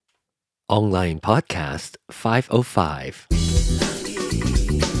Online Podcast 505.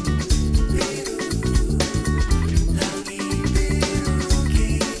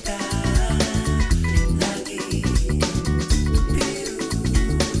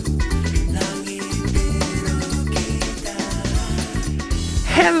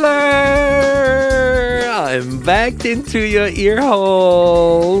 Hello! I'm back into your ear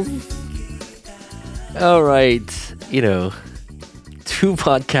holes. All right, two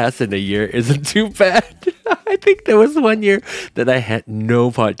podcasts in a year isn't too bad. I think there was 1 year that I had no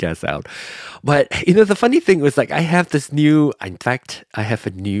podcasts out. But, the funny thing was I have this new, in fact, I have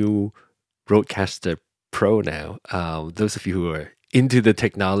a new Rodecaster Pro now. Those of you who are into the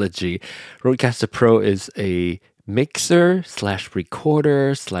technology, Rodecaster Pro is a mixer /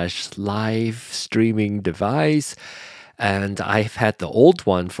 recorder / live streaming device. And I've had the old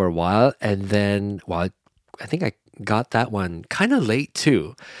one for a while. And then, I think I got that one kind of late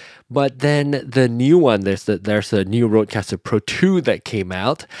too. But then the new one, there's a new Rodecaster Pro 2 that came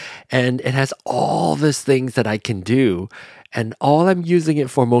out, and it has all these things that I can do. And all I'm using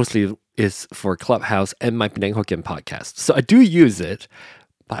it for mostly is for Clubhouse and my Penang Hokkien podcast. So I do use it,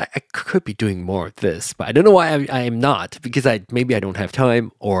 but I could be doing more of this. But I don't know why I am not, because maybe I don't have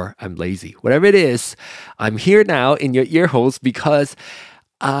time or I'm lazy. Whatever it is, I'm here now in your ear holes because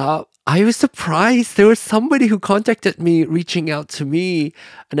I was surprised. There was somebody who contacted me, reaching out to me,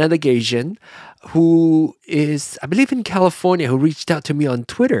 another Asian, who is, I believe, in California, who reached out to me on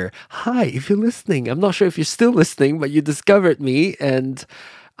Twitter. Hi, if you're listening, I'm not sure if you're still listening, but you discovered me, and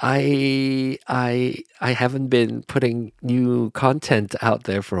I haven't been putting new content out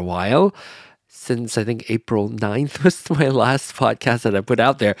there for a while. Since I think April 9th was my last podcast that I put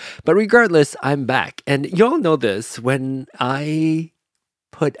out there. But regardless, I'm back. And you all know this, when I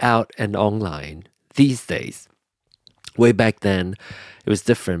put out an online these days, way back then it was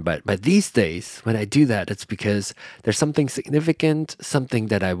different, but these days when I do that, it's because there's something significant, something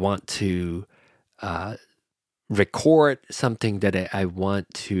that I want to record, something that I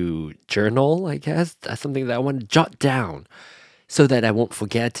want to journal, I guess, something that I want to jot down so that I won't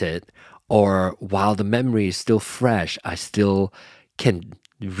forget it, or while the memory is still fresh, I still can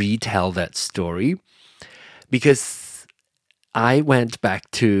retell that story. Because I went back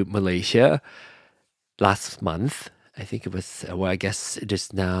to Malaysia last month. I think it was, I guess it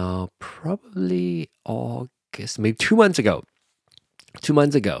is now probably August, maybe 2 months ago. 2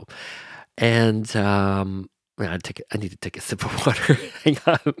 months ago. And I need to take a sip of water. Hang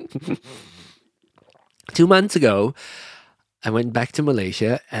on. 2 months ago, I went back to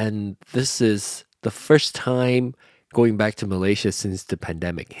Malaysia, and this is the first time going back to Malaysia since the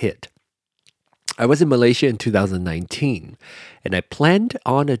pandemic hit. I was in Malaysia in 2019, and I planned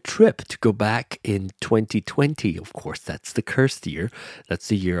on a trip to go back in 2020. Of course, that's the cursed year. That's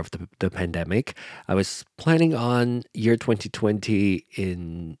the year of the pandemic. I was planning on year 2020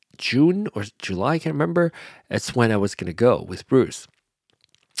 in June or July, I can't remember. That's when I was going to go with Bruce.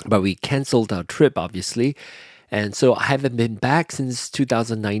 But we canceled our trip, obviously. And so I haven't been back since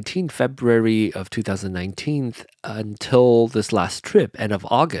 2019, February of 2019, until this last trip, end of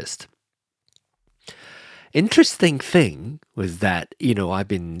August. Interesting thing was that, I've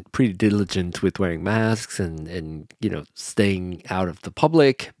been pretty diligent with wearing masks and staying out of the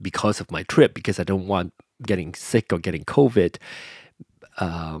public because of my trip, because I don't want getting sick or getting COVID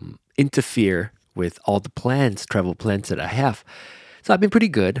interfere with all the travel plans that I have. So I've been pretty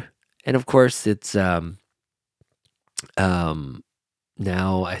good. And of course, it's now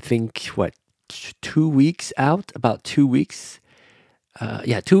I think, 2 weeks out, about 2 weeks.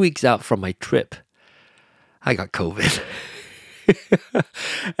 2 weeks out from my trip. I got COVID.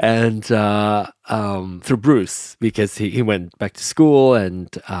 And through Bruce, because he went back to school, and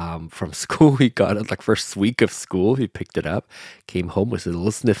from school he got it first week of school. He picked it up, came home, was a little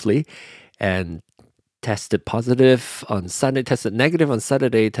sniffly, and tested positive on Sunday, tested negative on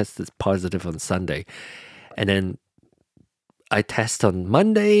Saturday, tested positive on Sunday. And then I test on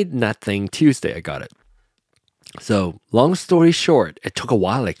Monday, nothing. Tuesday I got it. So, long story short, it took a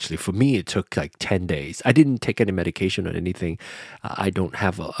while actually. For me, it took 10 days. I didn't take any medication or anything. I don't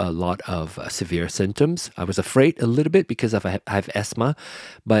have a lot of severe symptoms. I was afraid a little bit because I have asthma,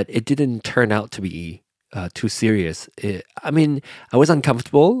 but it didn't turn out to be too serious. I was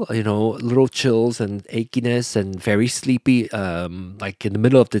uncomfortable, little chills and achiness and very sleepy. In the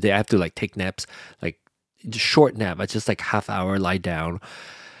middle of the day, I have to take naps, short nap. I just half hour, lie down,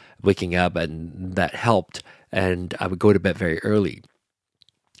 waking up, and that helped. And I would go to bed very early.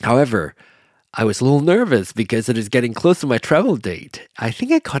 However, I was a little nervous because it is getting close to my travel date. I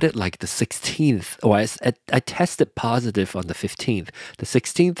think I caught it like the 16th, or I tested positive on the 15th. The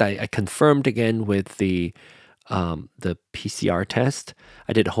 16th, I confirmed again with the PCR test.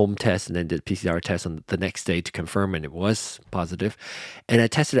 I did a home test and then did PCR test on the next day to confirm, and it was positive. And I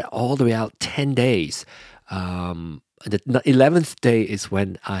tested it all the way out 10 days. The 11th day is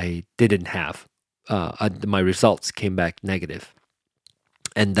when I didn't have, my results came back negative.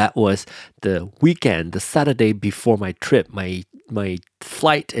 And that was the weekend, the Saturday before my trip. My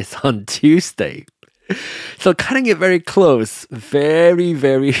flight is on Tuesday. So cutting it very close. Very,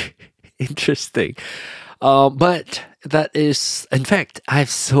 very interesting. But that is, in fact, I have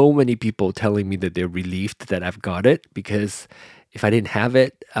so many people telling me that they're relieved that I've got it, because if I didn't have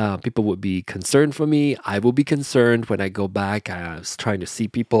it, people would be concerned for me. I will be concerned when I go back. I was trying to see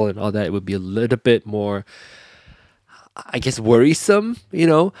people and all that. It would be a little bit more, I guess, worrisome, you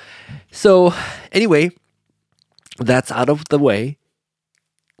know. So anyway, that's out of the way.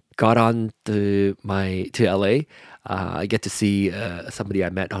 Got on to LA. I get to see somebody I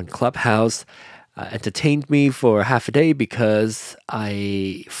met on Clubhouse. Entertained me for half a day because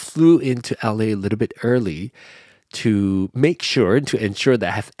I flew into LA a little bit early to ensure that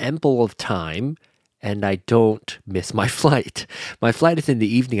I have ample of time and I don't miss my flight. My flight is in the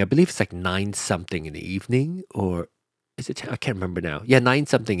evening. I believe it's like 9 something in the evening, or is it? I can't remember now. Yeah, 9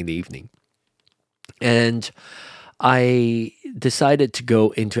 something in the evening. And I decided to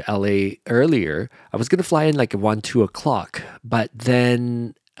go into LA earlier. I was going to fly in like at 1, 2 o'clock, but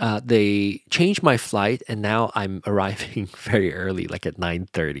then they changed my flight, and now I'm arriving very early, like at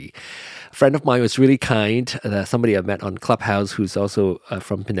 9:30. A friend of mine was really kind. Somebody I met on Clubhouse who's also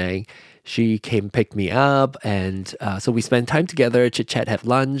from Penang. She came pick me up, and so we spent time together, chit chat, had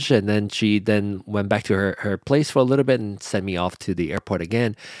lunch, and then she then went back to her place for a little bit and sent me off to the airport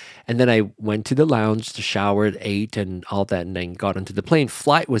again. And then I went to the lounge, showered, ate, and all that, and then got onto the plane.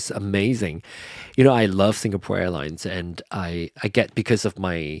 Flight was amazing. You know, I love Singapore Airlines, and I get, because of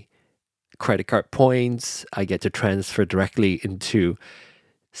my credit card points, I get to transfer directly into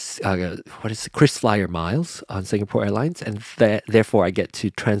KrisFlyer miles on Singapore Airlines, and therefore I get to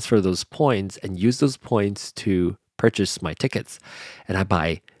transfer those points and use those points to purchase my tickets, and I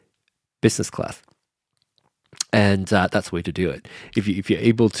buy business class. And that's the way to do it. If you're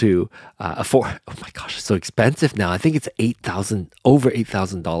able to afford, oh my gosh, it's so expensive now. I think it's over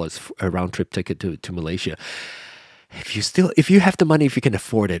 $8,000 for a round trip ticket to Malaysia. If you have the money, if you can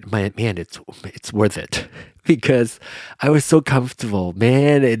afford it, man, it's worth it, because I was so comfortable.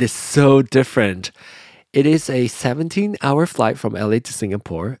 Man, it is so different. It is a 17-hour flight from LA to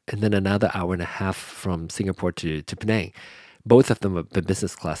Singapore, and then another hour and a half from Singapore to Penang. Both of them are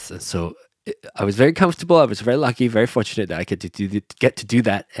business class, and so I was very comfortable. I was very lucky, very fortunate that I get to do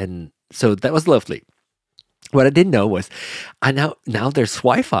that, and so that was lovely. What I didn't know was, now there's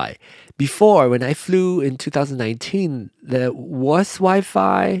Wi-Fi. Before, when I flew in 2019, there was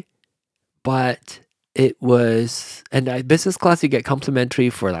Wi-Fi, but it was, and business class you get complimentary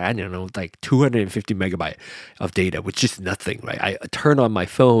for like, I don't know, like 250 megabyte of data, which is nothing, right? I turn on my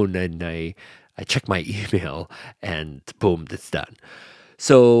phone and I check my email, and boom, it's done.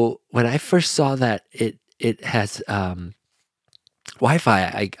 So when I first saw that it has Wi-Fi,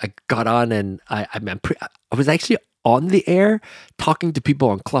 I got on, and I was actually on the air talking to people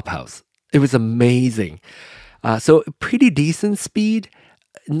on Clubhouse. It was amazing. So pretty decent speed,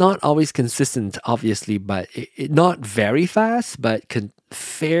 not always consistent, obviously, but not very fast, but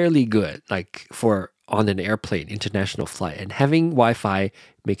fairly good, like for on an airplane, international flight. And having Wi-Fi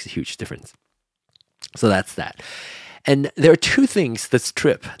makes a huge difference. So that's that. And there are 2 things this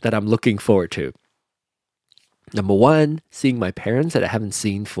trip that I'm looking forward to. Number 1, seeing my parents that I haven't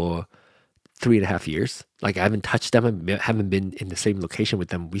seen for 3.5 years. Like, I haven't touched them. I haven't been in the same location with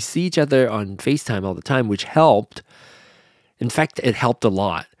them. We see each other on FaceTime all the time, which helped. In fact, it helped a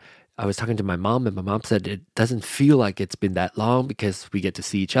lot. I was talking to my mom, and my mom said it doesn't feel like it's been that long because we get to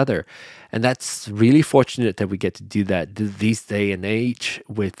see each other. And that's really fortunate that we get to do that these day and age,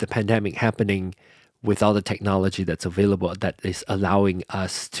 with the pandemic happening, with all the technology that's available, that is allowing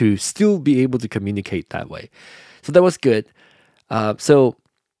us to still be able to communicate that way. So that was good.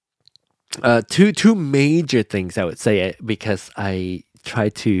 Two major things I would say, because I try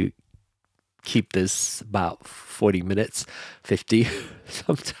to keep this about 40 minutes, 50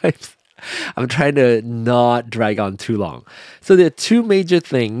 sometimes. I'm trying to not drag on too long. So there are 2 major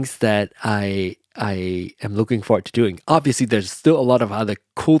things that I am looking forward to doing. Obviously, there's still a lot of other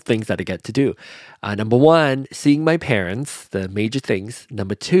cool things that I get to do. Number 1, seeing my parents, the major things.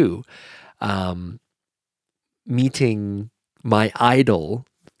 Number 2, meeting my idol,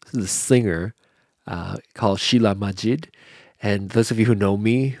 the singer, called Sheila Majid. And those of you who know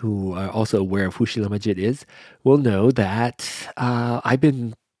me, who are also aware of who Sheila Majid is, will know that I've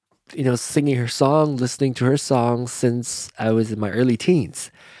been, singing her song, listening to her song since I was in my early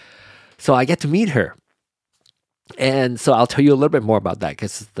teens. So I get to meet her. And so I'll tell you a little bit more about that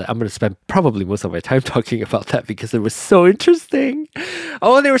because I'm going to spend probably most of my time talking about that because it was so interesting.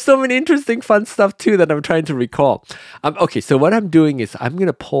 Oh, there were so many interesting, fun stuff too that I'm trying to recall. Okay, so what I'm doing is I'm going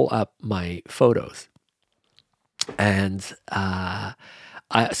to pull up my photos. And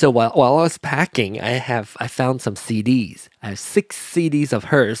so while I was packing, I found some CDs. I have 6 CDs of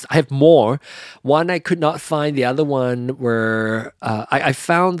hers. I have more. One I could not find. The other one were I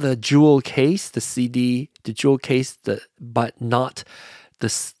found the jewel case, the CD, the jewel case, but not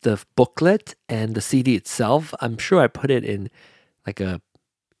the booklet and the CD itself. I'm sure I put it in like a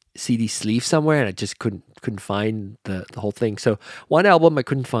CD sleeve somewhere, and I just couldn't find the whole thing. So one album I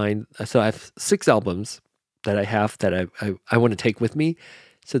couldn't find. So I have 6 albums that I have that I want to take with me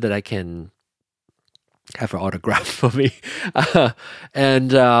so that I can have her autograph for me. So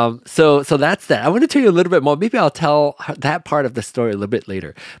that's that. I want to tell you a little bit more. Maybe I'll tell that part of the story a little bit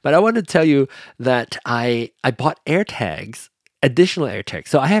later. But I want to tell you that I bought AirTags, additional AirTags.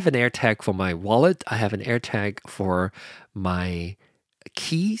 So I have an AirTag for my wallet. I have an AirTag for my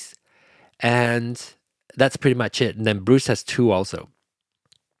keys. And that's pretty much it. And then Bruce has 2 also.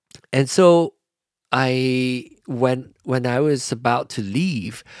 And so when I was about to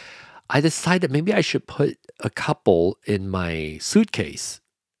leave, I decided maybe I should put a couple in my suitcases.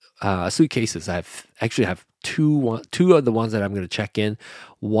 I actually have two of the ones that I'm going to check in.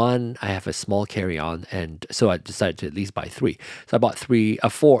 One I have a small carry-on, and so I decided to at least buy 3. So I bought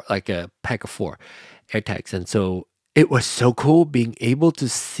 4, like a pack of 4 AirTags, and so it was so cool being able to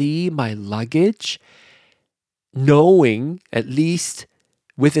see my luggage, knowing at least.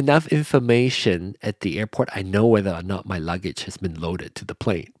 With enough information at the airport, I know whether or not my luggage has been loaded to the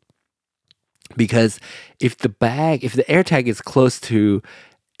plane. Because if the AirTag is close to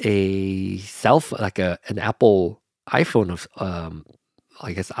a cell phone, like an Apple iPhone,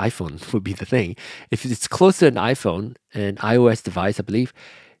 I guess iPhone would be the thing. If it's close to an iPhone, an iOS device, I believe,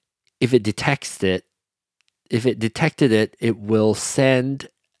 if it detected it, it will send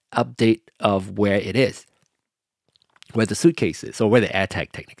update of where it is. Where the suitcase is, or where the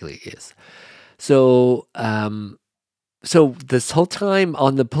AirTag technically is. So, so this whole time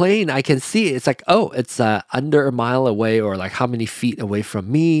on the plane, I can see it's like, oh, it's under a mile away, or like how many feet away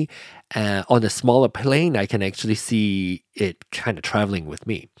from me. On a smaller plane, I can actually see it kind of traveling with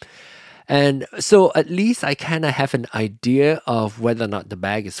me. And so at least I kind of have an idea of whether or not the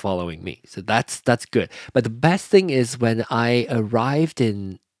bag is following me. So that's good. But the best thing is when I arrived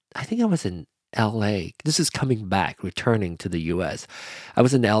I think I was in LA. This is returning to the US. I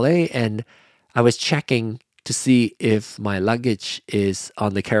was in LA and I was checking to see if my luggage is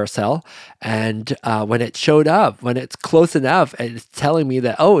on the carousel. And when it showed up, when it's close enough, and it's telling me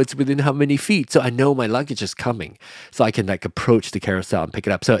that, oh, it's within how many feet. So I know my luggage is coming. So I can like approach the carousel and pick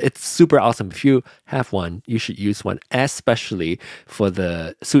it up. So it's super awesome. If you have one, you should use one, especially for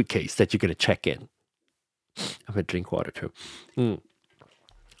the suitcase that you're going to check in. I'm going to drink water too.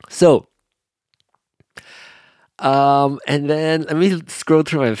 So, and then let me scroll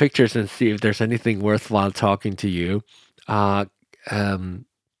through my pictures and see if there's anything worthwhile talking to you. I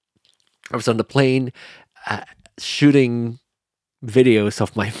was on the plane shooting videos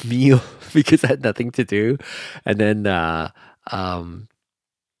of my meal because I had nothing to do, and then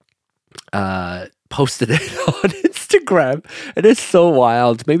posted it on Instagram, and it's so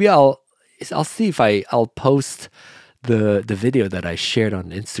wild. Maybe I'll see if I'll post the video that I shared on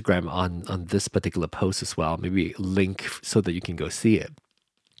Instagram on this particular post as well. Maybe link so that you can go see it.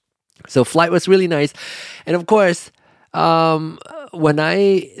 So flight was really nice, and of course, I'm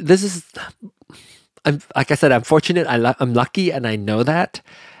like I said, I'm fortunate. I'm lucky, and I know that.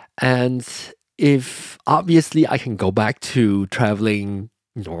 And if obviously I can go back to traveling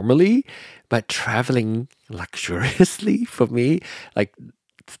normally, but traveling luxuriously for me, like.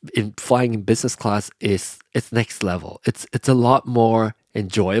 In flying in business class it's next level. It's a lot more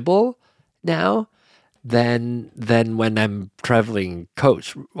enjoyable now than when I'm traveling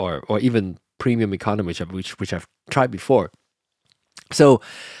coach or even premium economy, which I've tried before. So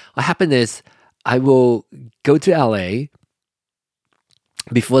what happened is I will go to LA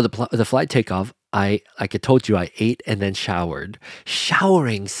before the flight takeoff. Like I told you, I ate and then showered.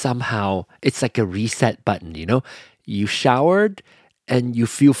 Showering somehow, it's like a reset button, you showered and you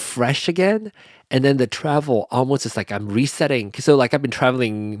feel fresh again, And then the travel almost is like I'm resetting. So like I've been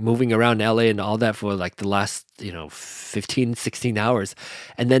traveling, moving around LA and all that for like the last, 15, 16 hours.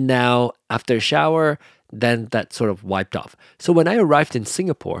 And then now after a shower, then that sort of wiped off. So when I arrived in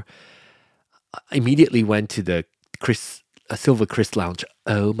Singapore, I immediately went to the Silver Chris Lounge.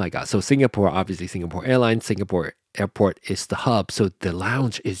 Oh my God. So Singapore, obviously Singapore Airlines, Singapore Airport is the hub. So the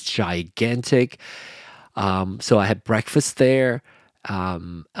lounge is gigantic. So I had breakfast there.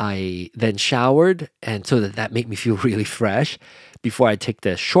 I then showered, and so that made me feel really fresh before I take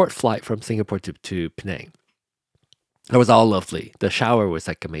the short flight from Singapore to Penang. It was all lovely. The shower was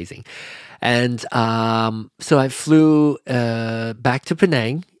like amazing. And so I flew back to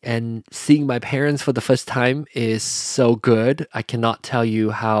Penang, and seeing my parents for the first time is so good. I cannot tell you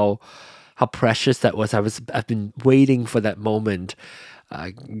how precious that was. I've been waiting for that moment.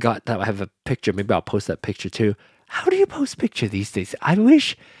 I got that. I have a picture. Maybe I'll post that picture too. How do you post picture these days? I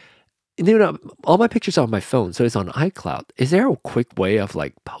wish, all my pictures are on my phone, so it's on iCloud. Is there a quick way of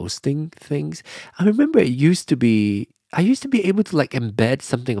like posting things? I remember I used to be able to like embed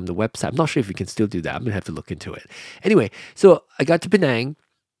something on the website. I'm not sure if you can still do that. I'm gonna have to look into it. Anyway, so I got to Penang,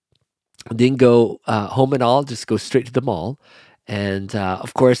 didn't go home at all, just go straight to the mall. And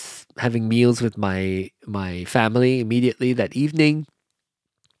of course, having meals with my family immediately that evening.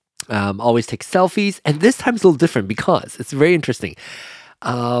 Always take selfies, and this time it's a little different because it's very interesting.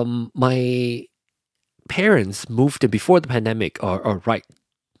 My parents moved in before the pandemic, or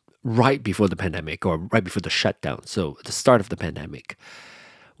right before the pandemic, or right before the shutdown. So at the start of the pandemic,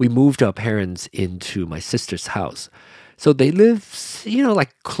 we moved our parents into my sister's house. So they live,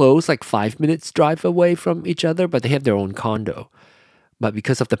 like close, like 5 minutes drive away from each other, but they have their own condo. But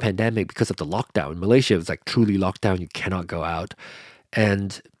because of the pandemic, because of the lockdown, Malaysia was like truly locked down. You cannot go out,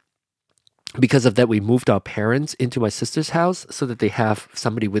 and because of that, we moved our parents into my sister's house so that they have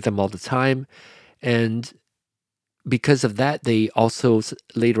somebody with them all the time. And because of that, they also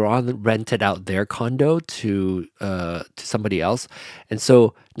later on rented out their condo to somebody else. And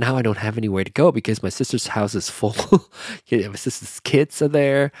so now I don't have anywhere to go because my sister's house is full. My sister's kids are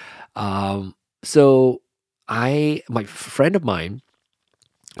there. So my friend of mine,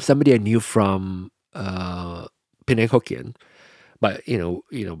 somebody I knew from Penang Hokkien. But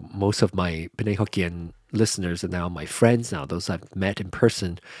most of my Penang Hokkien listeners are now my friends now. Those I've met in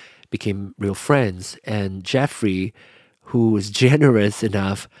person became real friends. And Jeffrey, who was generous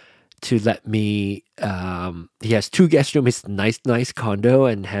enough to let me, he has 2 guest rooms. It's a nice condo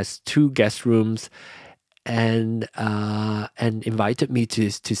and has 2 guest rooms, and invited me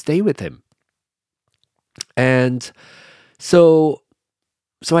to stay with him. And so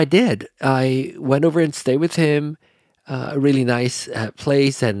I did. I went over and stayed with him. A really nice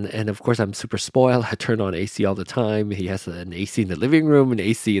place, and of course I'm super spoiled. I turn on AC all the time. He has an AC in the living room and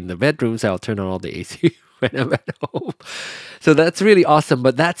AC in the bedroom, so I'll turn on all the AC when I'm at home. So that's really awesome.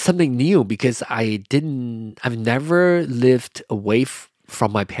 But that's something new because I've never lived away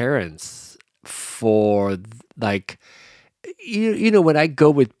from my parents for like, when I go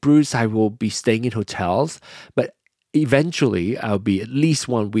with Bruce, I will be staying in hotels, but eventually I'll be at least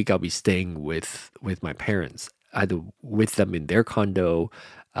 1 week. I'll be staying with my parents, either with them in their condo,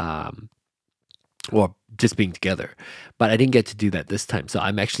 or just being together. But I didn't get to do that this time. So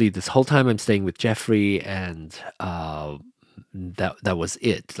I'm actually, this whole time I'm staying with Jeffrey, and that was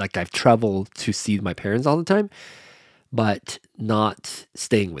it. Like I've traveled to see my parents all the time, but not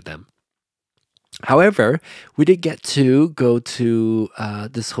staying with them. However, we did get to go to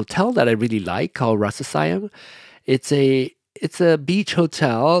this hotel that I really like called Rasa Sayang. It's a beach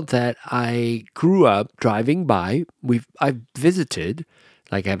hotel that I grew up driving by. I've visited,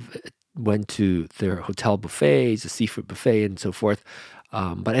 like I've went to their hotel buffets, the seafood buffet, and so forth.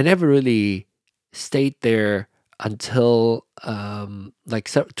 But I never really stayed there until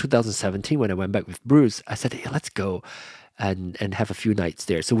 2017 when I went back with Bruce. I said, "Hey, let's go and have a few nights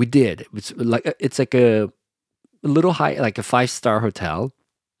there." So we did. It's like a little high, like a 5-star hotel,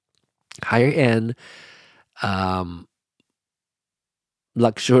 higher end.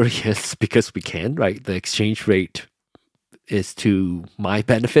 Luxurious because we can, right? The exchange rate is to my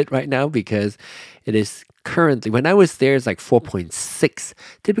benefit right now because it is currently, when I was there, it's like 4.6.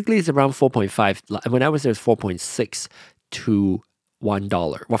 Typically, it's around 4.5. When I was there, it's 4.6 to $1.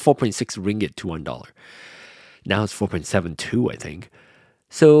 Well, 4.6 ringgit to $1. Now it's 4.72, I think.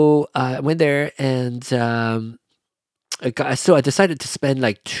 So I went there, and so I decided to spend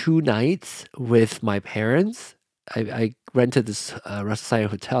like 2 nights with my parents. I rented this Rasa Sayang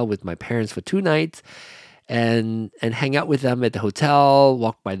hotel with my parents for 2 nights, and hang out with them at the hotel,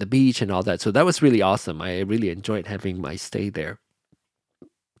 walk by the beach and all that. So that was really awesome. I really enjoyed having my stay there.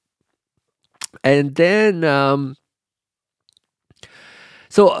 And then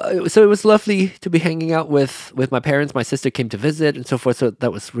so it was lovely to be hanging out with my parents. My sister came to visit and so forth. So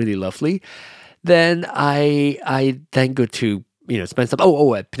that was really lovely. Then I then go to spend some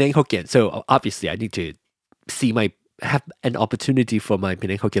at Penang Hokkien. So obviously I need to see my have an opportunity for my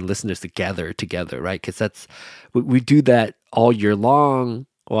Penang Hokkien listeners to gather together, right? Because we do that all year long.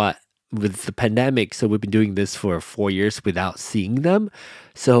 What with the pandemic, so we've been doing this for 4 years without seeing them.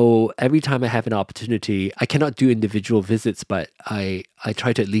 So every time I have an opportunity, I cannot do individual visits, but I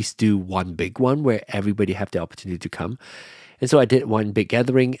try to at least do one big one where everybody have the opportunity to come. And so I did one big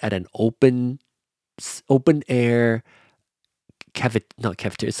gathering at an open air not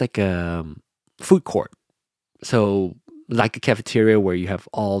cafeteria. It's like a food court. So like a cafeteria where you have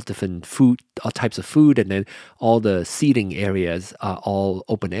all different food, all types of food, and then all the seating areas are all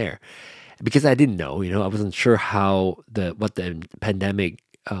open air. Because I didn't know, I wasn't sure what the pandemic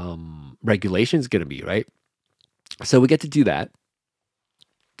regulation is going to be, right? So we get to do that,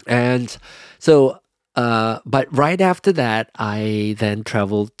 and so but right after that, I then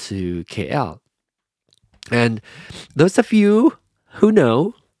traveled to KL, and those of you who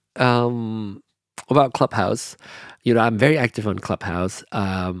know about Clubhouse, I'm very active on Clubhouse.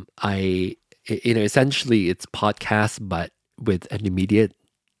 Essentially it's podcast, but with an immediate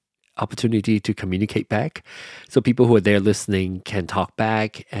opportunity to communicate back. So people who are there listening can talk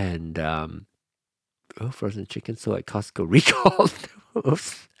back and, frozen chicken. So at Costco recalled.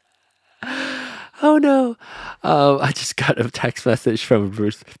 Oops. Oh no. I just got a text message from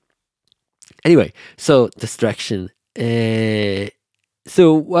Bruce. Anyway, so distraction.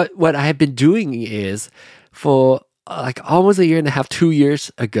 So what I have been doing is for like almost a year and a half, 2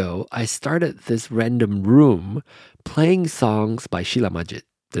 years ago, I started this random room playing songs by Sheila Majid,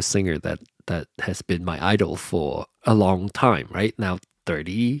 the singer that has been my idol for a long time, right? Now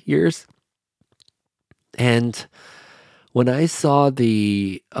 30 years. And when I saw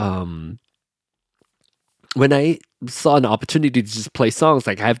when I saw an opportunity to just play songs,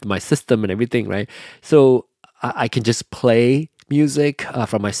 like I have my system and everything, right? So I can just play music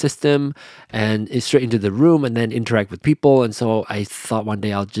from my system and it's straight into the room and then interact with people. And so I thought one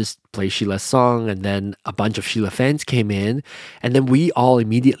day I'll just play Sheila's song, and then a bunch of Sheila fans came in, and then we all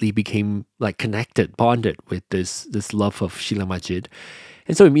immediately became like connected, bonded with this love of Sheila Majid.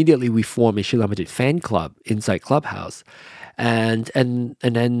 And so immediately we formed a Sheila Majid fan club inside Clubhouse. And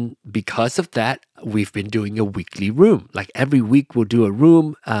then because of that, we've been doing a weekly room. Like every week we'll do a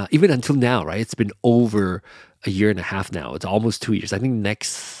room, even until now, right? It's been over a year and a half now. It's almost 2 years. I think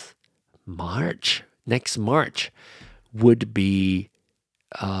next March would be,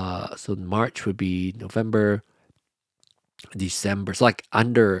 so March would be November, December. So like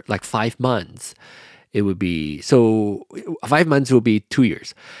under like 5 months, it would be, so 5 months will be 2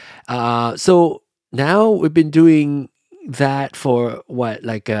 years. So now we've been doing that for what,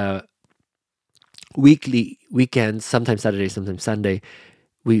 like a weekly weekends, sometimes Saturday, sometimes Sunday.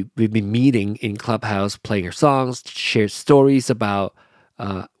 We've been meeting in Clubhouse, playing our songs, share stories about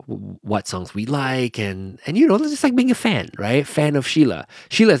what songs we like, and just like being a fan, right? Fan of Sheila.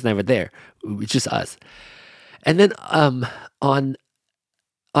 Sheila's never there; it's just us. And then on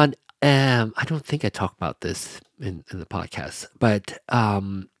I don't think I talked about this in the podcast, but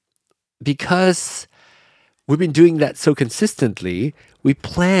because we've been doing that so consistently, we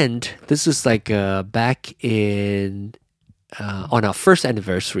planned. This was like back in. On our first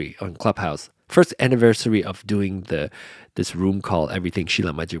anniversary on Clubhouse, first anniversary of doing this room called Everything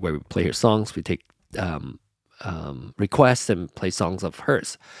Sheila Majid, where we play her songs, we take requests and play songs of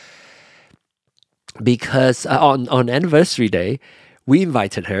hers. Because on anniversary day, we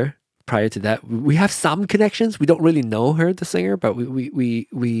invited her. Prior to that, we have some connections. We don't really know her, the singer, but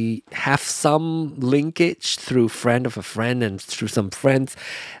we have some linkage through friend of a friend and through some friends.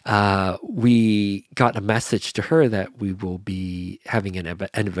 We got a message to her that we will be having an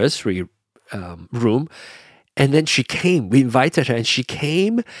anniversary room. And then she came. We invited her and she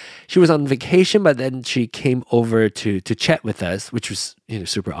came. She was on vacation, but then she came over to chat with us, which was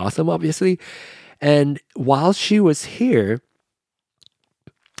super awesome, obviously. And while she was here,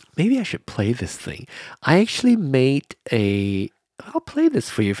 maybe I should play this thing. I actually made I'll play this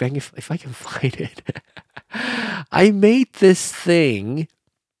for you if I can find it. I made this thing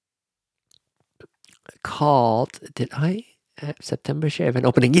called, September share event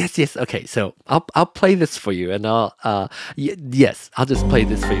opening. Yes. Okay, so I'll play this for you, and yes, I'll just play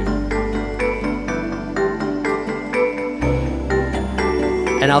this for you.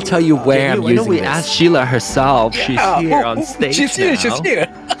 And I'll tell you where I'm using this. We asked Sheila herself. Yeah. She's here on stage. She's here.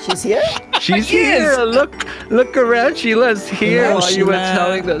 She's here? She's Yes. here. Look around. Sheila's here Hello, while you were Sheila.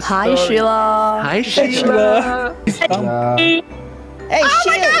 telling the story. Hi, Sheila. Hi, Sheila. Sheila. Hey,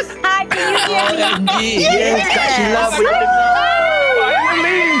 Sheila. Hi, can you hear me? OMG. Yes, Kak Sheila.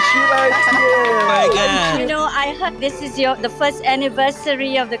 Finally, Sheila's here. Oh my God. You know, I heard this is the first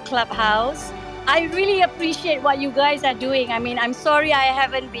anniversary of the clubhouse. I really appreciate what you guys are doing. I mean, I'm sorry I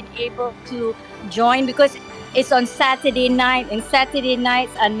haven't been able to join because it's on Saturday night, and Saturday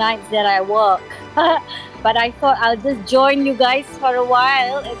nights are nights that I work. But I thought I'll just join you guys for a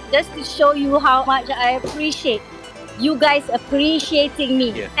while just to show you how much I appreciate you guys appreciating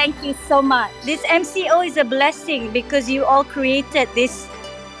me. Yeah. Thank you so much. This MCO is a blessing because you all created this,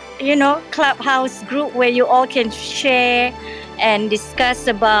 clubhouse group where you all can share and discuss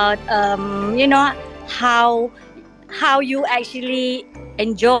about, how you actually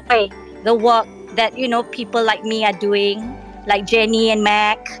enjoy the work that, people like me are doing, like Jenny and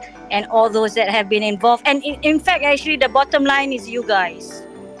Mac and all those that have been involved. And in fact, actually, the bottom line is you guys.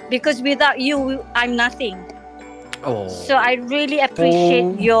 Because without you, I'm nothing. Oh. So I really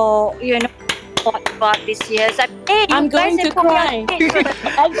appreciate your, thought about this year. So, hey, I'm you guys going to are congratulations.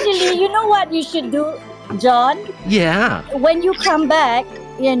 Actually, you know what you should do, John? Yeah. When you come back,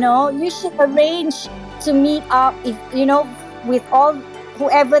 you should arrange to meet up, with all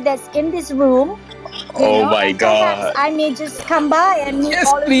whoever that's in this room. Oh my and perhaps God. I may just come by and meet Yes,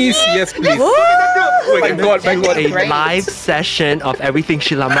 all of please. you. Yes, please. Oh my God, my God. A live session of everything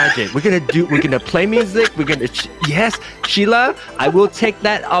Sheila Magic. We're gonna play music. Yes, Sheila, I will take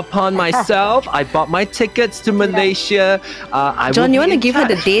that upon myself. I bought my tickets to Malaysia. John, you want to give her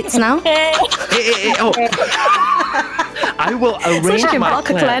the dates now? Hey, I will So arrange she can my block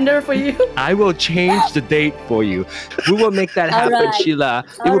a plan. calendar for you. I will change the date for you. We will make that happen, Alright. Sheila.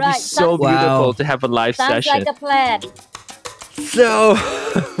 It would be Alright. so Sounds- beautiful Wow. to have a live sounds session. like a plan. So,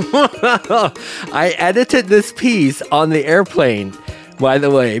 I edited this piece on the airplane, by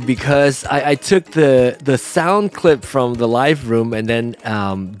the way, because I took the sound clip from the live room and then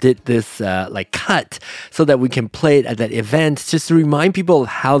did this cut so that we can play it at that event just to remind people of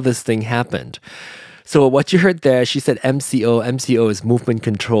how this thing happened. So what you heard there, she said MCO. MCO is movement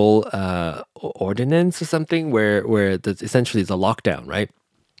control ordinance or something, where essentially it's a lockdown, right?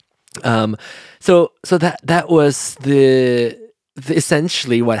 So that was the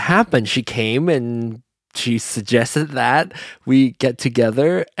essentially what happened. She came and she suggested that we get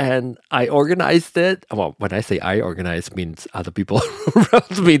together, and I organized it. Well, when I say I organized, means other people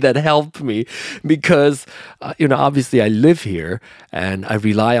around me that helped me, because obviously I live here and I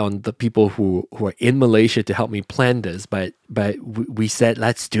rely on the people who are in Malaysia to help me plan this. But we said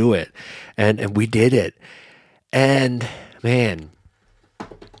let's do it, and we did it, and man.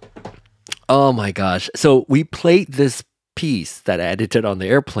 Oh my gosh. So we played this piece that I edited on the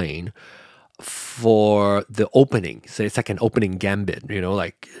airplane for the opening. So it's like an opening gambit,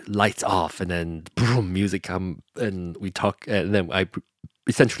 like lights off and then boom, music come and we talk, and then I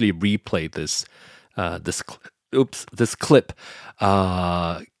essentially replayed this clip,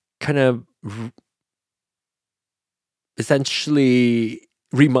 kind of essentially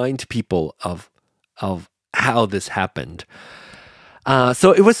remind people of how this happened.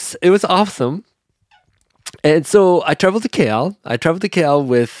 So it was awesome. And so I traveled to KL. I traveled to KL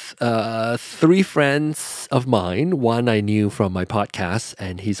with 3 friends of mine. One I knew from my podcast,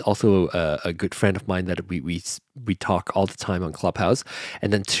 and he's also a good friend of mine that we talk all the time on Clubhouse.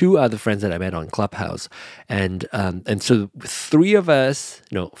 And then 2 other friends that I met on Clubhouse. And so 3 of us,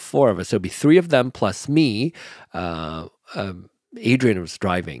 no, 4 of us. So it'd be 3 of them plus me. Adrian was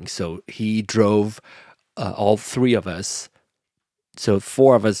driving, so he drove all 3 of us. So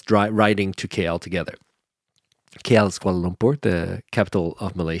 4 of us riding to KL together. KL is Kuala Lumpur, the capital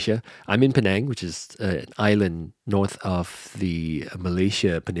of Malaysia. I'm in Penang, which is an island north of the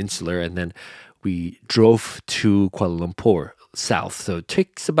Malaysia peninsula. And then we drove to Kuala Lumpur south. So it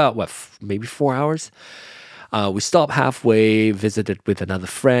takes about, maybe 4 hours. We stopped halfway, visited with another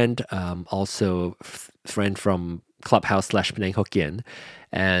friend, also friend from Clubhouse / Penang Hokkien.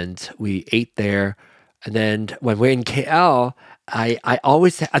 And we ate there. And then when we're in KL, I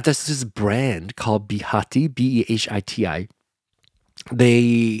always there's this brand called Behati, Behiti.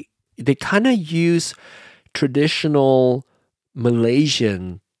 They kind of use traditional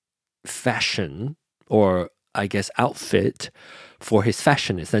Malaysian fashion, or I guess outfit, for his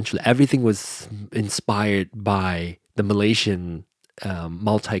fashion. Essentially, everything was inspired by the Malaysian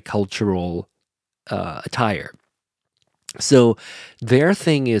multicultural attire. So their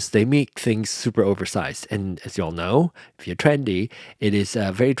thing is they make things super oversized, and as you all know, if you're trendy, it is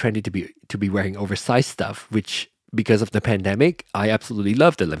very trendy to be wearing oversized stuff, which because of the pandemic, I absolutely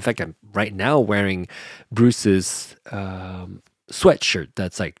loved it. In fact, I'm right now wearing Bruce's sweatshirt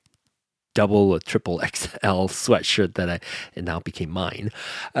that's like double or triple XL sweatshirt that it now became mine.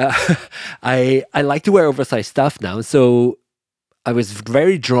 I like to wear oversized stuff now, so I was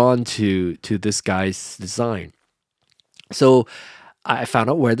very drawn to this guy's design. So I found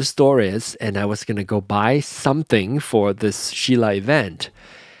out where the store is, and I was gonna go buy something for this Sheila event.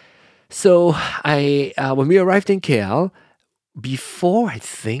 So I when we arrived in KL, before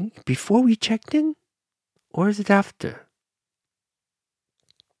we checked in, or is it after?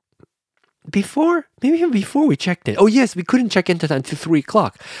 Maybe even before we checked in. Oh yes, we couldn't check in until 3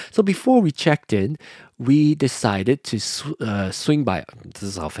 o'clock. So before we checked in, we decided to swing by. This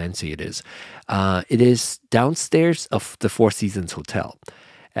is how fancy it is. It is downstairs of the Four Seasons Hotel.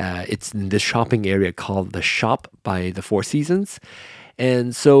 It's in the shopping area called the Shop by the Four Seasons.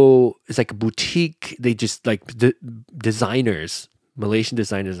 And so it's like a boutique. They just like designers, Malaysian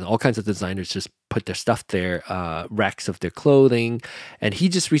designers and all kinds of designers just put their stuff there, racks of their clothing. And he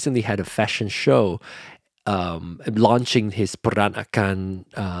just recently had a fashion show launching his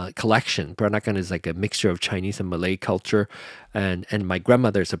Peranakan collection. Peranakan is like a mixture of Chinese and Malay culture. And my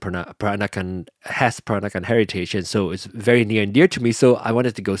grandmother is has Peranakan heritage. And so it's very near and dear to me. So I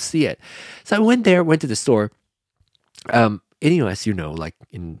wanted to go see it. So I went to the store. And, as you know, like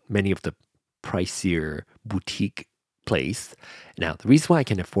in many of the pricier boutique place. Now, the reason why I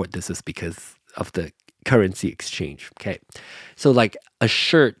can afford this is because of the currency exchange. Okay. So like a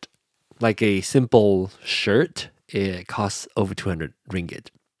shirt, like a simple shirt, it costs over 200 ringgit.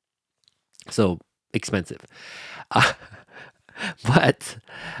 So expensive. But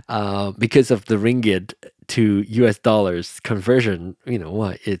because of the ringgit to US dollars conversion,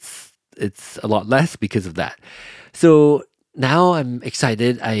 it's a lot less because of that. So now I'm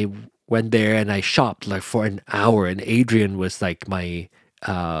excited. I went there and I shopped like for an hour, and Adrian was like my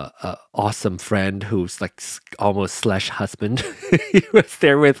awesome friend who's like almost / husband. He was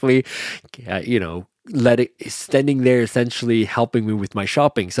there with me, standing there essentially helping me with my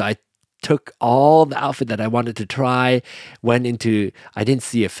shopping. So I took all the outfit that I wanted to try, I didn't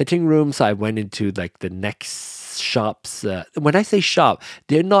see a fitting room, so I went into like the next shops. When I say shop,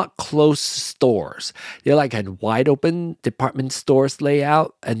 they're not closed stores. They're like a wide open department stores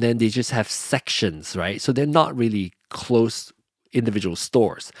layout, and then they just have sections, right? So they're not really closed individual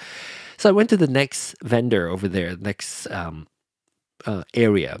stores. So I went to the next vendor over there, next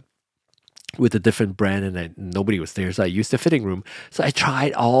area with a different brand, and nobody was there, so I used the fitting room. So I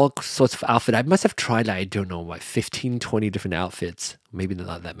tried all sorts of outfit. I must have tried, like, I don't know, like 15, 20 different outfits. Maybe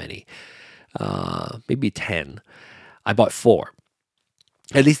not that many. Maybe 10. I bought 4.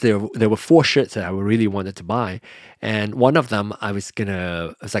 At least there were 4 shirts that I really wanted to buy. And one of them, I was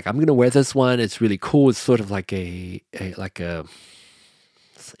like, I'm gonna wear this one. It's really cool. It's sort of like a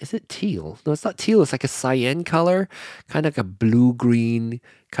is it teal? No, it's not teal. It's like a cyan color, kind of like a blue-green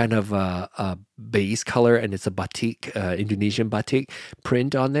kind of a base color, and it's a batik, Indonesian batik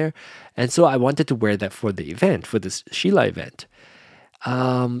print on there. And so I wanted to wear that for the event, for this Sheila event.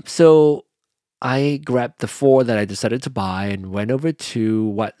 So I grabbed the 4 that I decided to buy and went over to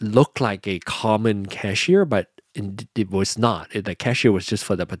what looked like a common cashier, but it was not. The cashier was just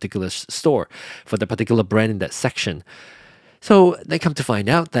for the particular store, for the particular brand in that section. So they come to find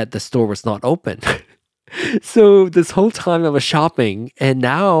out that the store was not open. So this whole time I was shopping, and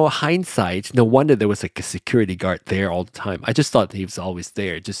now hindsight, no wonder there was like a security guard there all the time. I just thought he was always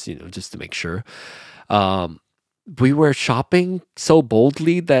there, just to make sure. We were shopping so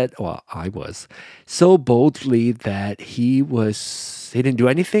boldly that, I was so boldly that he didn't do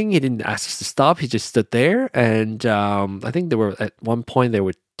anything. He didn't ask us to stop. He just stood there. And I think at one point there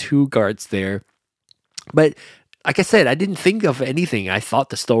were 2 guards there. But like I said, I didn't think of anything. I thought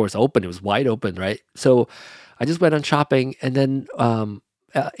the store was open. It was wide open, right? So I just went on shopping, and then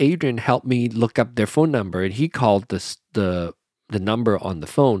Adrian helped me look up their phone number, and he called the number on the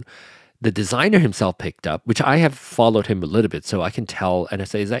phone. The designer himself picked up, which I have followed him a little bit, so I can tell. And I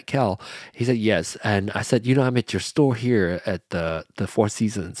say, "Is that Cal?" He said, "Yes." And I said, "I'm at your store here at the Four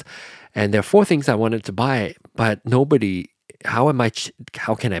Seasons, and there are 4 things I wanted to buy, but nobody. How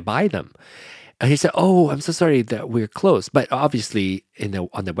can I buy them?" And he said, "Oh, I'm so sorry that we're closed." But obviously,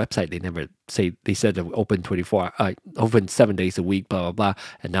 on the website, they never say. They said they're open open 7 days a week, blah blah blah,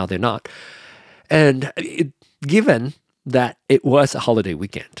 and now they're not. And given that it was a holiday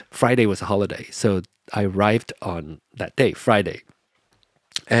weekend, Friday was a holiday, so I arrived on that day, Friday,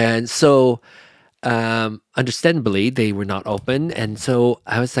 and so understandably they were not open. And so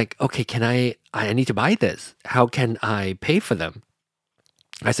I was like, "Okay, I need to buy this. How can I pay for them?"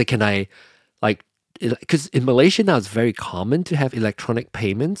 I said, "Can I because in Malaysia now it's very common to have electronic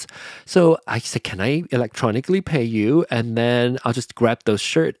payments. So I said, can I electronically pay you? And then I'll just grab those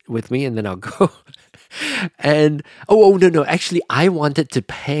shirt with me and then I'll go. And no. Actually, I wanted to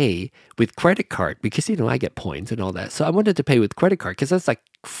pay with credit card because, I get points and all that. So I wanted to pay with credit card because that's like,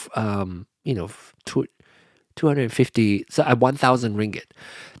 250, so 1,000 ringgit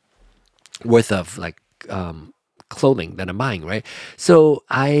worth of like, clothing that I'm buying, right? So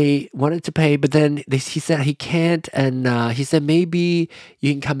I wanted to pay, but then he said he can't, and he said maybe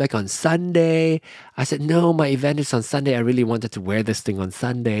you can come back on Sunday. I said no, my event is on Sunday. I really wanted to wear this thing on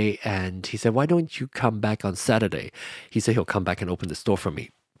Sunday, and he said why don't you come back on Saturday? He said he'll come back and open the store for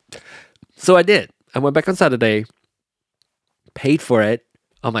me. So I did. I went back on Saturday, paid for it.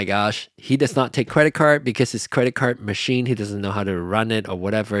 Oh my gosh, he does not take credit card because his credit card machine, he doesn't know how to run it or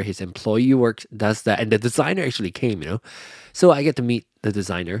whatever. His employee does that. And the designer actually came, So I get to meet the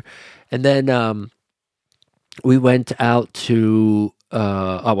designer. And then we went out to,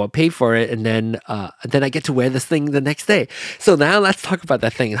 pay for it. And then I get to wear this thing the next day. So now let's talk about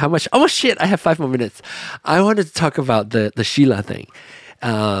that thing. How much, shit, I have 5 more minutes. I wanted to talk about the Sheila thing.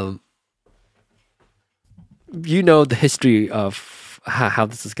 The history of how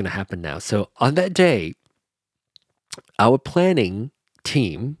this is going to happen now. So on that day, our planning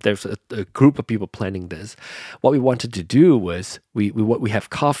team, there's a group of people planning this. What we wanted to do was we have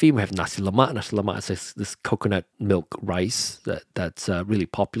coffee, we have nasi lemak. Nasi lemak is this coconut milk rice that's really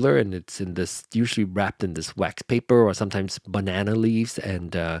popular, and it's usually wrapped in this wax paper or sometimes banana leaves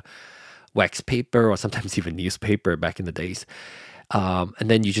and wax paper or sometimes even newspaper back in the days. And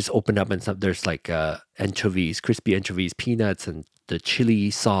then you just open up and there's like anchovies, crispy anchovies, peanuts, and the chili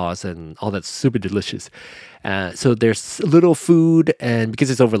sauce and all that's super delicious. So there's a little food, and because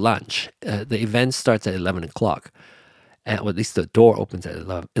it's over lunch, the event starts at 11 o'clock. Or at least the door opens at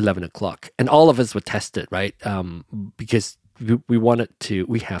 11 o'clock. And all of us were tested, right? Because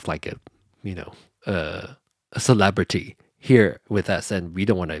we have like a celebrity here with us, and we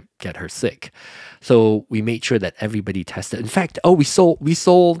don't want to get her sick. So we made sure that everybody tested. In fact, we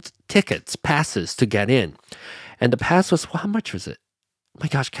sold passes to get in. And the pass was, how much was it? My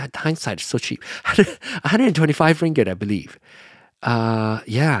gosh, God, hindsight is so cheap. 125 ringgit, I believe.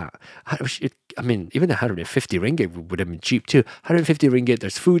 Yeah. Even 150 ringgit would have been cheap too. 150 ringgit,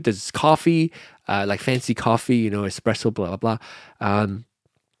 there's food, there's coffee, like fancy coffee, espresso, blah, blah, blah. And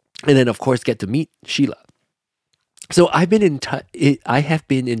then, of course, get to meet Sheila. So I have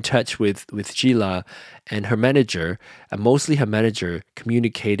been in touch with Sheila and her manager, and mostly her manager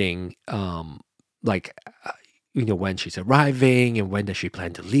communicating, when she's arriving and when does she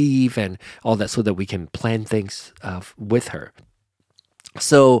plan to leave and all that, so that we can plan things with her.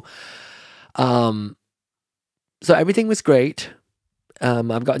 So, so everything was great.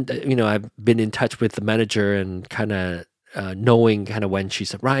 I've been in touch with the manager and kind of knowing kind of when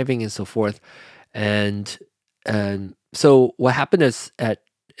she's arriving and so forth. And so what happened is at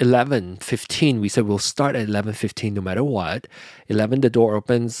 11:15, we said we'll start at 11:15 no matter what. 11, the door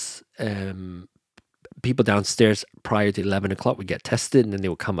opens. People downstairs prior to 11 o'clock would get tested, and then they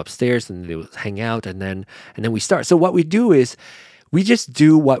would come upstairs and they would hang out, and then we start. So what we do is we just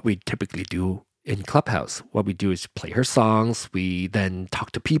do what we typically do in Clubhouse. What we do is play her songs. We then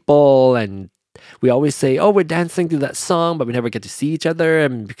talk to people, and we always say, we're dancing to that song, but we never get to see each other.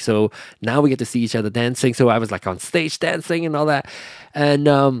 And so now we get to see each other dancing. So I was like on stage dancing and all that.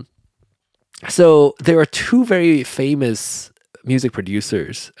 And so there are two very famous music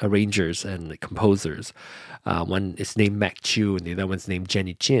producers, arrangers, and composers. One is named Mac Chu, and the other one's named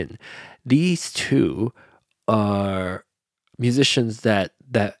Jenny Chin. These two are musicians that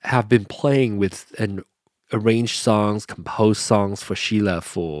have been playing with and arranged songs, composed songs for Sheila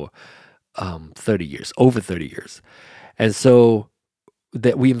for 30 years, over 30 years. And so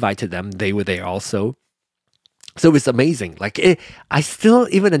that we invited them. They were there also. So it was amazing. I still,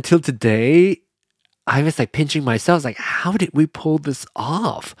 even until today, I was like pinching myself, like, how did we pull this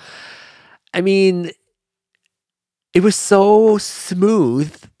off? I mean, it was so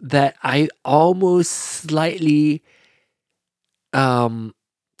smooth that I almost slightly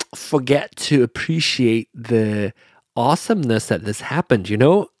forget to appreciate the awesomeness that this happened.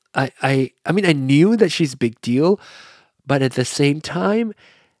 I knew that she's a big deal, but at the same time,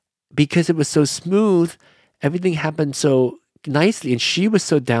 because it was so smooth, everything happened so nicely, and she was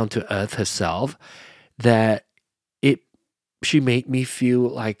so down to earth herself that she made me feel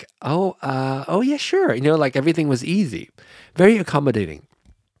like, yeah, sure. Like everything was easy, very accommodating.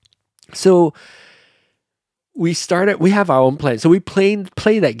 So we have our own plan. So we play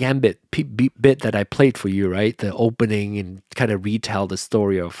that gambit bit that I played for you, right? The opening and kind of retell the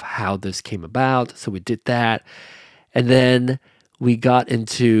story of how this came about. So we did that. And then we got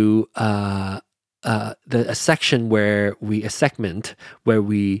into a section where a segment where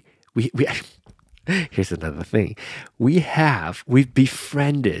we here's another thing. We've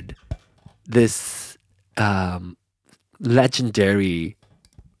befriended this legendary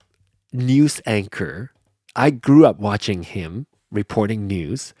news anchor. I grew up watching him reporting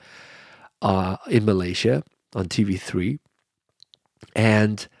news in Malaysia on TV3.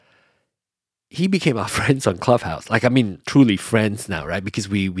 And he became our friends on Clubhouse. Like, I mean, truly friends now, right? Because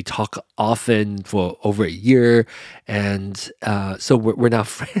we talk often for over a year. And so we're now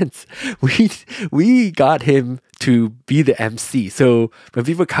friends. We got him to be the MC. So when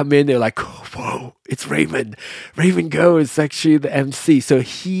people come in, they're like, whoa, it's Raymond. Raymond Go is actually the MC. So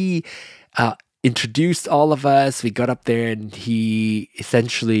he introduced all of us. We got up there and he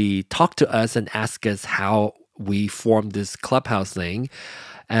essentially talked to us and asked us how we formed this Clubhouse thing.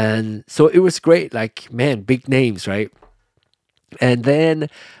 And so it was great, like, man, big names, right? And then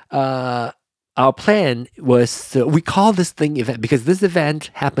our plan was, we call this thing event, because this event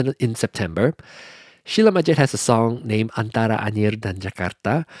happened in September. Sheila Majid has a song named Antara Anyer dan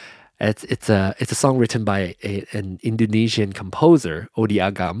Jakarta. It's a song written by an Indonesian composer, Odi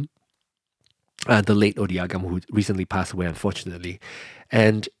Agam, the late Odi Agam, who recently passed away, unfortunately.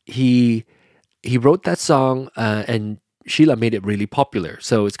 And he wrote that song and Sheila made it really popular.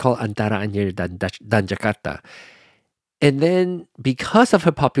 So it's called Antara Anyer dan Jakarta. And then because of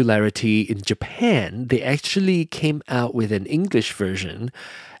her popularity in Japan, they actually came out with an English version.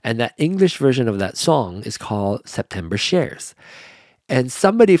 And that English version of that song is called September Shares. And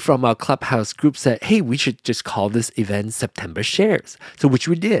somebody from our Clubhouse group said, hey, we should just call this event September Shares. So which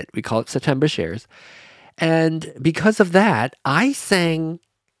we did. We called it September Shares. And because of that, I sang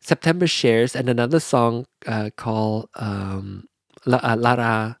September Shares and another song called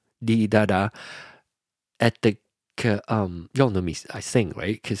Lara Di Dada at the y'all know me, I sing,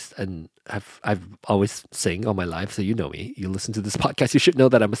 right? Because I've always sing all my life, so you know me. You listen to this podcast, you should know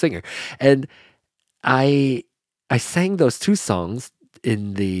that I'm a singer. And I sang those two songs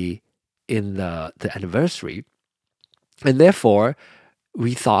in the anniversary, and therefore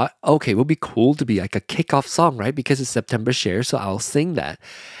we thought, okay, it would be cool to be like a kickoff song, right? Because it's September Share, so I'll sing that.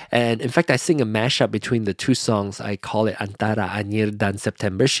 And in fact, I sing a mashup between the two songs. I call it Antara Anyer dan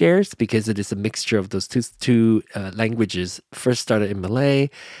September Shares because it is a mixture of those two languages. First started in Malay,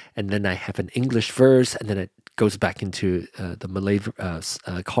 and then I have an English verse, and then it goes back into the Malay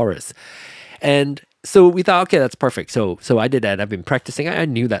chorus. And so we thought, okay, that's perfect. So I did that. I've been practicing. I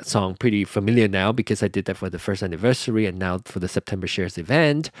knew that song pretty familiar now because I did that for the first anniversary, and now for the September Shares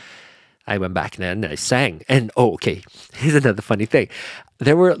event, I went back then and I sang. And okay, here's another funny thing.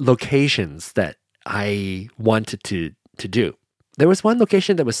 There were locations that I wanted to do. There was one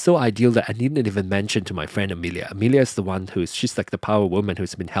location that was so ideal that I didn't even mention to my friend Amelia. Amelia is the one she's like the power woman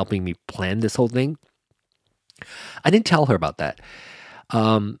who's been helping me plan this whole thing. I didn't tell her about that.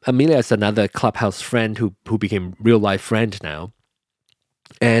 Amelia is another Clubhouse friend who became real life friend now,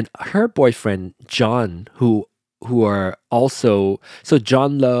 and her boyfriend John, who are also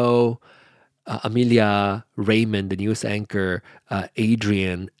John Lowe, Amelia, Raymond, the news anchor,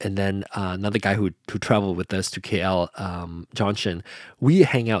 Adrian, and then another guy who traveled with us to KL, Johnson. We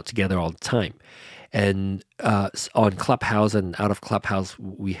hang out together all the time, and on Clubhouse and out of Clubhouse,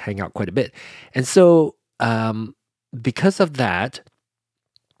 we hang out quite a bit, and so because of that.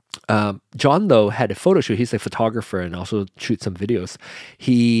 John Lowe had a photo shoot. He's a photographer and also shoots some videos.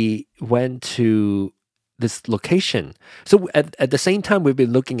 He went to this location. So at the same time, we've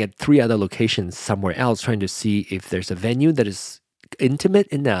been looking at 3 other locations somewhere else, trying to see if there's a venue that is intimate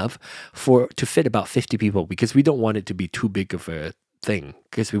enough to fit about 50 people, because we don't want it to be too big of a thing,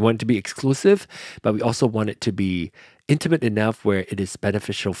 because we want it to be exclusive, but we also want it to be intimate enough where it is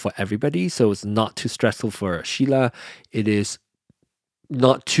beneficial for everybody. So it's not too stressful for Sheila. It is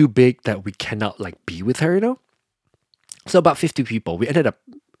not too big that we cannot like be with her, So about 50 people. We ended up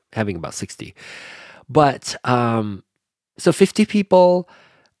having about 60. But so 50 people,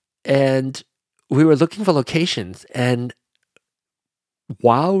 and we were looking for locations. And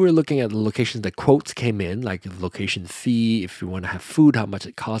while we were looking at the locations, the quotes came in, like the location fee, if you want to have food, how much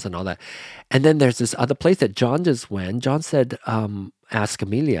it costs and all that. And then there's this other place that John just went. John said, ask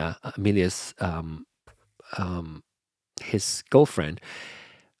Amelia's his girlfriend,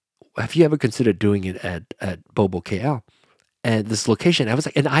 have you ever considered doing it at Bobo KL? at this location. I was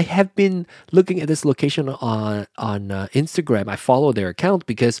like, and I have been looking at this location on Instagram. I follow their account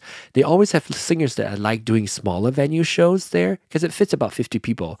because they always have singers that I like doing smaller venue shows there because it fits about 50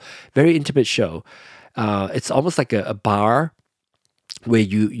 people. Very intimate show. It's almost like a bar where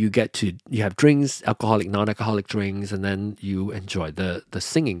you get to you have drinks, alcoholic, non-alcoholic drinks, and then you enjoy the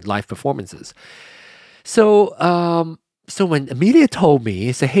singing live performances. So when Amelia told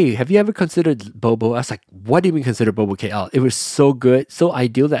me, said, "Hey, have you ever considered Bobo?" I was like, "What do you mean consider Bobo KL?" It was so good, so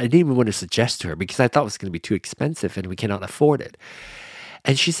ideal that I didn't even want to suggest to her because I thought it was going to be too expensive and we cannot afford it.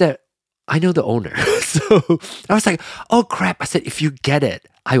 And she said, "I know the owner." So I was like, "Oh crap." I said, "If you get it,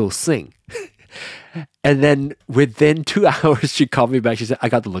 I will sing." And then within 2 hours, she called me back. She said, "I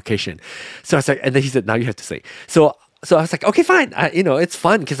got the location." So I was like, and then he said, "Now you have to sing." So I was like, "Okay, fine." It's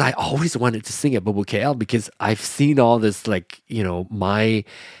fun because I always wanted to sing at Bobo KL because I've seen all this, like, my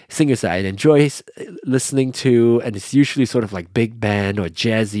singers that I enjoy listening to. And it's usually sort of like big band or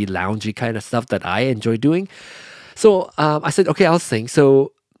jazzy, loungy kind of stuff that I enjoy doing. So I said, "Okay, I'll sing."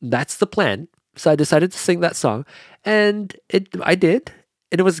 So that's the plan. So I decided to sing that song. And I did.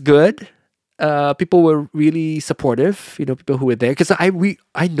 And it was good. People were really supportive, people who were there. Because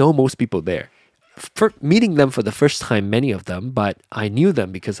I know most people there. For meeting them for the first time, many of them, but I knew them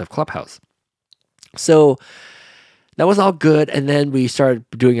because of Clubhouse. So that was all good. And then we started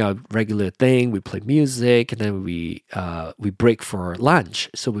doing our regular thing. We played music, and then we break for lunch.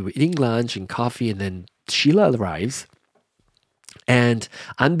 So we were eating lunch and coffee, and then Sheila arrives. And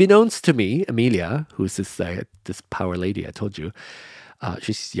unbeknownst to me, Amelia, who's this power lady I told you,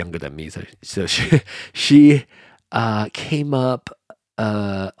 she's younger than me, so she came up.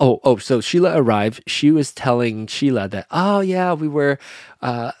 So Sheila arrived. She was telling Sheila that, "Oh yeah, we were."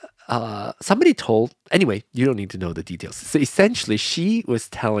 Somebody told. Anyway, you don't need to know the details. So essentially, she was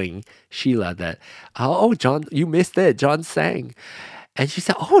telling Sheila that, "Oh, John, you missed it. John sang," and she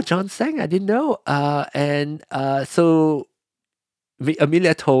said, "Oh, John sang. I didn't know." So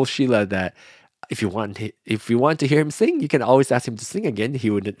Amelia told Sheila that if you want to hear him sing, you can always ask him to sing again. He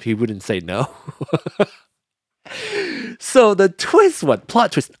wouldn't say no. So the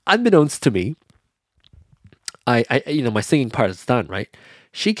plot twist, unbeknownst to me, I my singing part is done, right?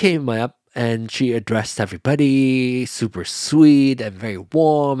 She came up and she addressed everybody, super sweet and very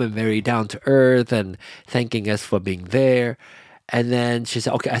warm and very down to earth and thanking us for being there. And then she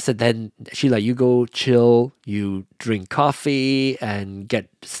said, "Okay." I said, "Then Sheila, you go chill, you drink coffee and get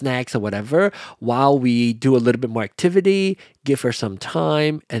snacks or whatever while we do a little bit more activity, give her some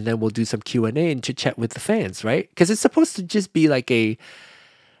time, and then we'll do some Q&A and chit chat with the fans," right? Because it's supposed to just be like a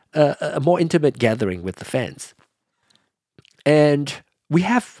more intimate gathering with the fans. And we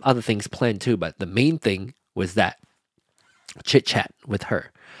have other things planned too, but the main thing was that chit chat with her.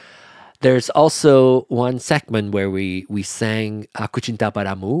 There's also one segment where we sang Aku Cinta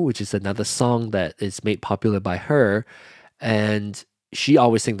Padamu, which is another song that is made popular by her. And she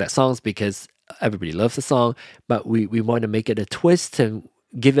always sings that song because everybody loves the song. But we want to make it a twist and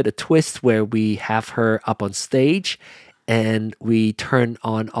give it a twist where we have her up on stage and we turn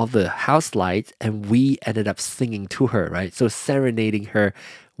on all the house lights and we ended up singing to her, right? So serenading her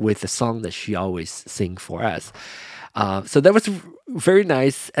with the song that she always sings for us. So that was very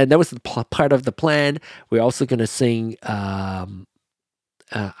nice, and that was part of the plan. We're also going to sing Sejahtera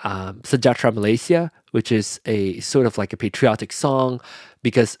Malaysia, which is a sort of like a patriotic song,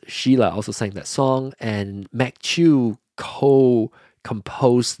 because Sheila also sang that song, and Mac Chu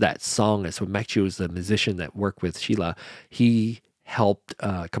co-composed that song as well. Mac Chu is the musician that worked with Sheila. He helped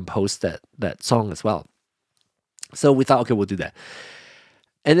compose that song as well. So we thought, okay, we'll do that.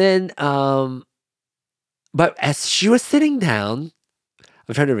 And then but as she was sitting down,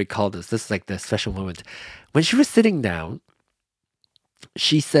 I'm trying to recall this. This is like the special moment. When she was sitting down,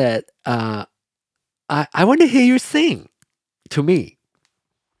 she said, I want to hear you sing to me.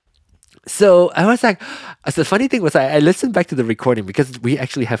 So I was like, the funny thing was I listened back to the recording because we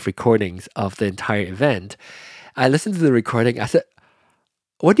actually have recordings of the entire event. I listened to the recording. I said,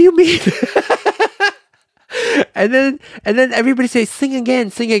 "What do you mean?" And then everybody says, "Sing again,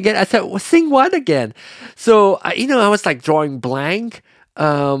 sing again." I said, "Well, sing what again?" So I was like drawing blank,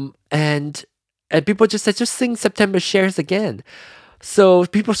 and people just said, "Just sing September Shares again." So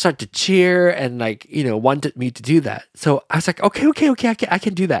people started to cheer and wanted me to do that. So I was like, okay, I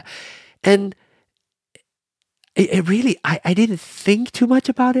can do that. And it really, I didn't think too much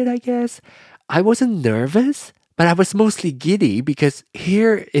about it, I guess. I wasn't nervous, but I was mostly giddy because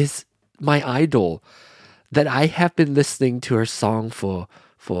here is my idol that I have been listening to her song for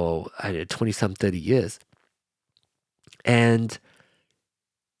 20 some 30 years. And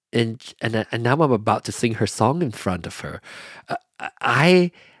and now I'm about to sing her song in front of her. Uh,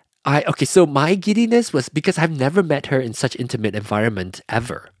 I okay, so my giddiness was because I've never met her in such intimate environment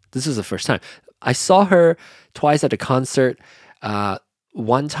ever. This is the first time. I saw her twice at a concert.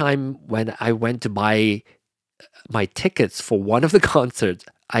 One time when I went to buy my tickets for one of the concerts,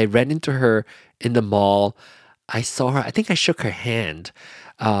 I ran into her in the mall. I saw her. I think I shook her hand.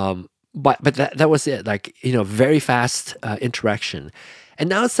 But that was it. Like, very fast interaction. And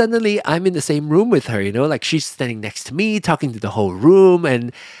now suddenly I'm in the same room with her. Like she's standing next to me, talking to the whole room,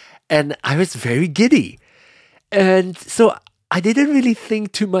 and I was very giddy. And so I didn't really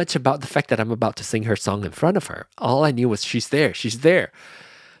think too much about the fact that I'm about to sing her song in front of her. All I knew was she's there. She's there.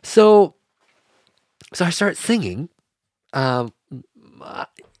 So I started singing. I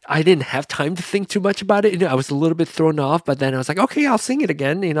didn't have time to think too much about it. I was a little bit thrown off, but then I was like, okay, I'll sing it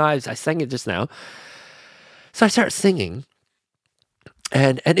again. I sang it just now. So I started singing.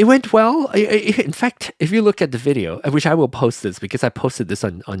 And it went well. In fact, if you look at the video, which I will post this because I posted this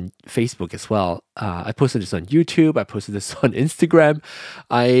on Facebook as well. I posted this on YouTube. I posted this on Instagram.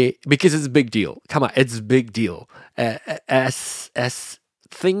 Because it's a big deal. Come on, it's a big deal. As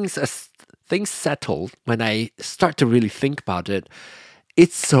things settle, when I start to really think about it,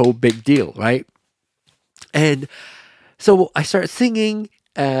 it's so big deal, right? And so I started singing.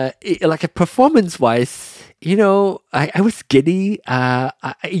 Like a performance-wise, I was giddy.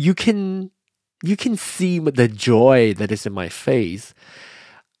 You can see the joy that is in my face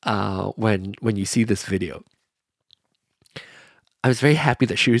when you see this video. I was very happy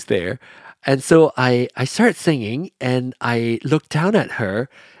that she was there, and so I started singing, and I looked down at her.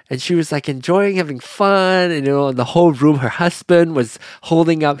 And she was like enjoying having fun, in the whole room. Her husband was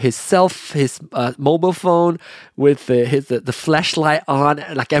holding up his mobile phone with the flashlight on.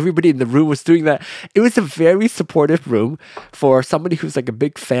 Like everybody in the room was doing that. It was a very supportive room for somebody who's like a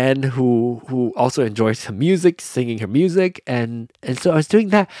big fan who also enjoys her music, singing her music, and so I was doing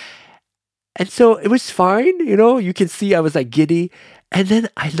that, and so it was fine. You can see I was like giddy, and then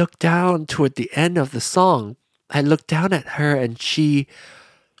I looked down toward the end of the song. I looked down at her, and she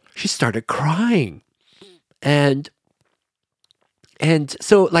started crying. And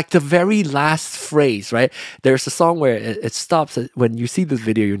so like the very last phrase, right? There's a song where it stops. When you see this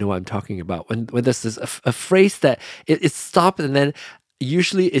video, you know what I'm talking about. When there's a phrase that it stopped, and then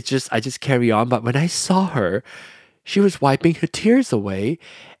usually I just carry on. But when I saw her, she was wiping her tears away.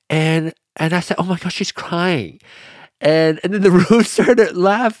 And I said, oh my gosh, she's crying. And then the room started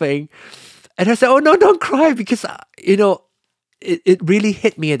laughing. And I said, oh no, don't cry, because, it really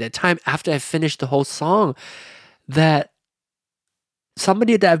hit me at that time after I finished the whole song that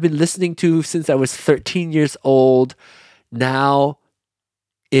somebody that I've been listening to since I was 13 years old now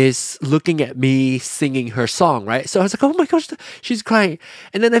is looking at me singing her song, right? So I was like, oh my gosh, she's crying.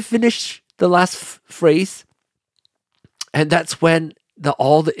 And then I finished the last phrase, and that's when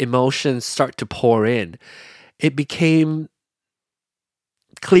all the emotions start to pour in. It became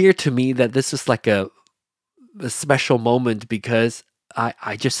clear to me that this is like a special moment because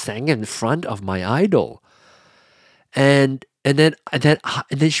I just sang in front of my idol, and then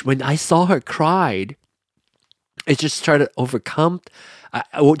when I saw her cried, it just started overcame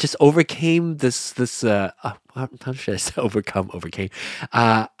this how should I say overcame.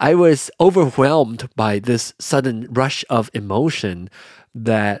 I was overwhelmed by this sudden rush of emotion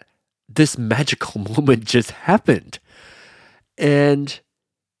that this magical moment just happened, and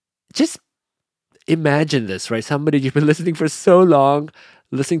just imagine this, right? Somebody you've been listening for so long,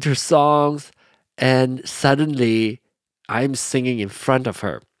 listening to her songs, and suddenly I'm singing in front of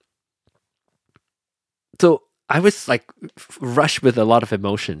her. So I was like rushed with a lot of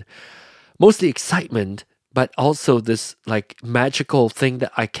emotion, mostly excitement, but also this like magical thing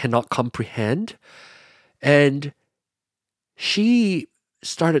that I cannot comprehend. And she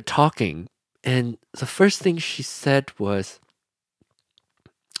started talking, and the first thing she said was,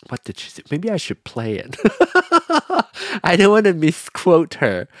 what did she say? Maybe I should play it. I don't want to misquote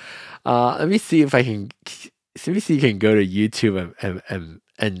her. Let me see if I can. Let me see if you can go to YouTube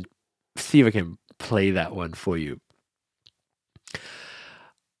and see if I can play that one for you.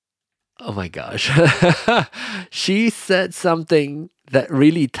 Oh my gosh. She said something that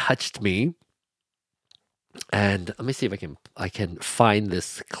really touched me. And let me see if I can find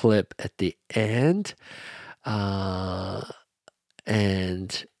this clip at the end. And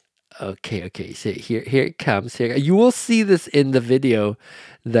okay. So here it comes. Here you will see this in the video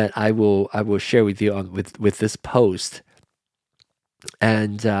that I will share with you with this post,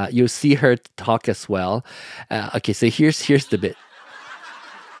 and you'll see her talk as well. Okay, so here's the bit.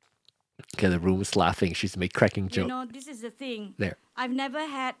 Okay, the room's laughing. She's cracking You joke. know, this is the thing. There. I've never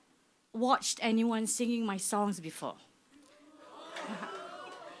had watched anyone singing my songs before.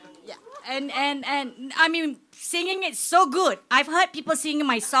 Yeah, and I mean, singing it so good. I've heard people singing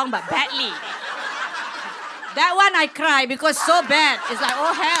my song, but badly. That one I cry because so bad. It's like,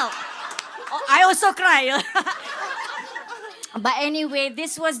 oh hell. Oh, I also cry. But anyway,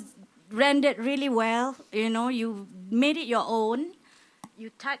 this was rendered really well. You know, you made it your own. You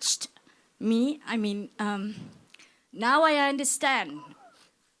touched me. I mean, now I understand.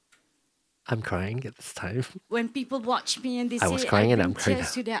 I'm crying at this time. When people watch me and they I say, was crying I and bring I'm crying tears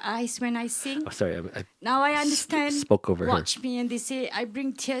now. to their eyes when I sing. Oh, sorry. I Now I understand. spoke over her. Watch me and they say, I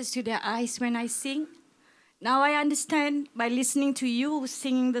bring tears to their eyes when I sing. Now I understand by listening to you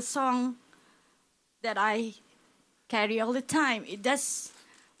singing the song that I carry all the time. It does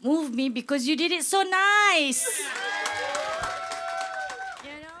move me because you did it so nice.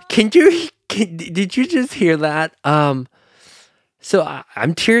 Did you just hear that? So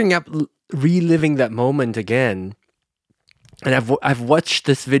I'm tearing up, reliving that moment again, and I've watched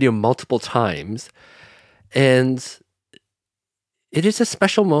this video multiple times, and it is a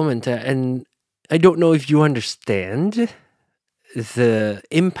special moment, and I don't know if you understand the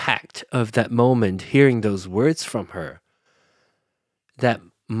impact of that moment, hearing those words from her. That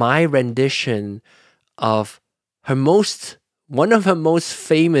my rendition of one of her most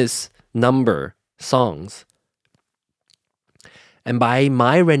famous number songs. And by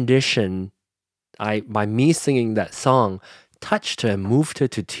my rendition, by me singing that song, touched her and moved her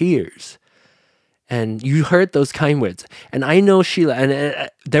to tears. And you heard those kind words. And I know Sheila, and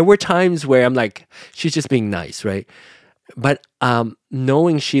there were times where I'm like, she's just being nice, right? But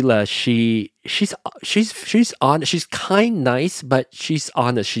knowing Sheila, she's honest. She's kind, nice, but she's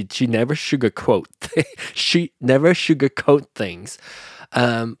honest. She never sugarcoat. She never sugarcoat things,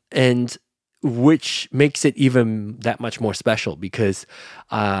 and which makes it even that much more special because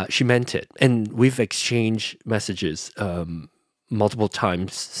she meant it. And we've exchanged messages multiple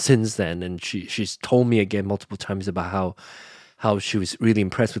times since then, and she's told me again multiple times about how she was really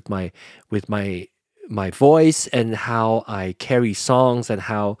impressed with my voice and how I carry songs and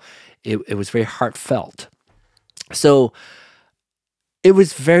how it was very heartfelt. So it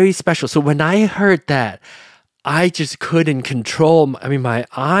was very special. So when I heard that, I just couldn't control. I mean,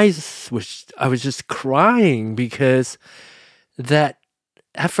 I was just crying because that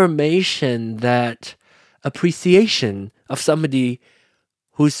affirmation, that appreciation of somebody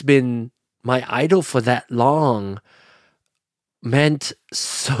who's been my idol for that long meant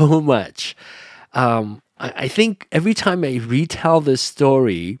so much. I think every time I retell this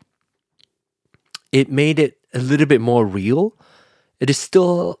story, it made it a little bit more real. It is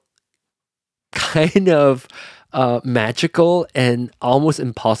still kind of magical and almost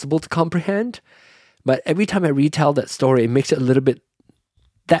impossible to comprehend. But every time I retell that story, it makes it a little bit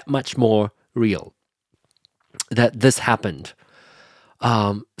that much more real that this happened.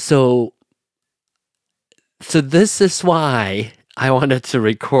 So this is why I wanted to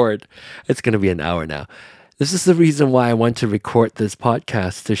record. It's going to be an hour now. This is the reason why I want to record this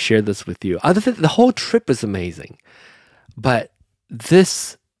podcast, to share this with you. Other than the whole trip is amazing, but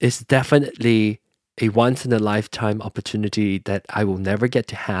this is definitely a once in a lifetime opportunity that I will never get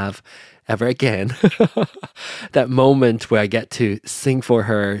to have ever again. That moment where I get to sing for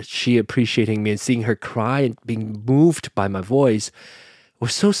her, she appreciating me and seeing her cry and being moved by my voice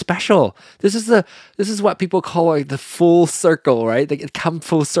was so special. This is what people call like the full circle, right? Like it come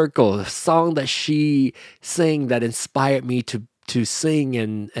full circle. The song that she sang that inspired me to sing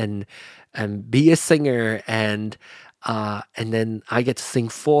and be a singer, and then I get to sing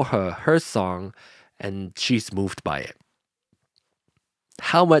for her song, and she's moved by it.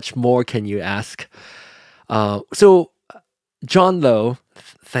 How much more can you ask? So John Lowe,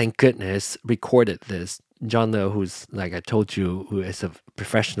 thank goodness, recorded this. John Lowe, who's, like I told you, who is a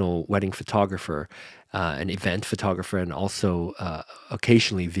professional wedding photographer, an event photographer, and also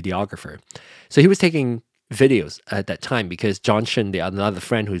occasionally videographer. So he was taking videos at that time because John Shin, another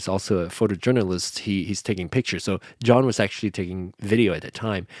friend who's also a photojournalist, he's taking pictures. So John was actually taking video at that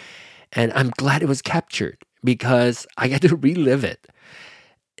time. And I'm glad it was captured because I get to relive it.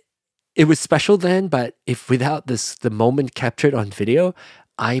 It was special then, but if without the moment captured on video,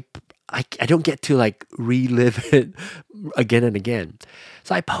 I don't get to like relive it again and again.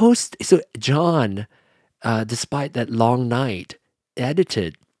 So John, despite that long night,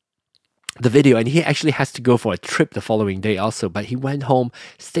 edited the video, and he actually has to go for a trip the following day also, but he went home,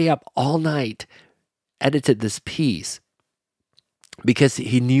 stay up all night, edited this piece because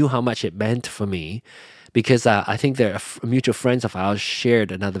he knew how much it meant for me. Because I think they're mutual friends of ours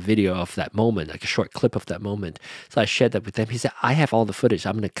shared another video of that moment, like a short clip of that moment. So I shared that with them. He said, I have all the footage.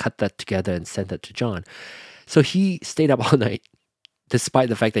 I'm going to cut that together and send that to John. So he stayed up all night, despite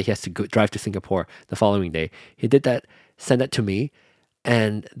the fact that he has to drive to Singapore the following day. He did that, sent that to me.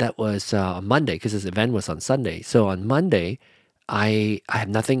 And that was on Monday, because this event was on Sunday. So on Monday, I have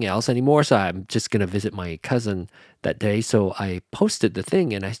nothing else anymore, so I'm just gonna visit my cousin that day. So I posted the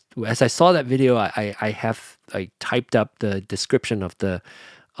thing, and as I saw that video, I typed up the description of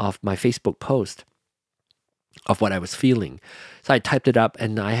my Facebook post of what I was feeling. So I typed it up,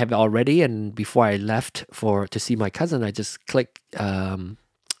 and I have it already. And before I left to see my cousin, I just clicked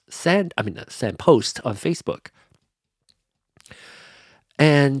send post on Facebook.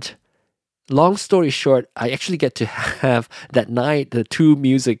 And long story short, I actually get to have that night the two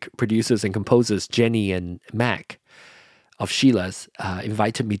music producers and composers, Jenny and Mac of Sheila's,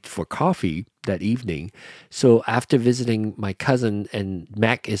 invited me for coffee that evening. So after visiting my cousin, and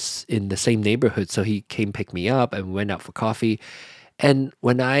Mac is in the same neighborhood, so he came pick me up and went out for coffee. And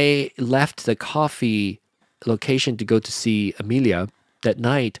when I left the coffee location to go to see Amelia that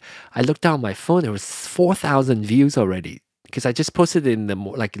night, I looked down my phone. There was 4,000 views already. Because I just posted it in the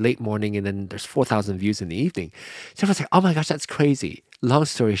late morning, and then there's 4,000 views in the evening. So I was like, oh my gosh, that's crazy. Long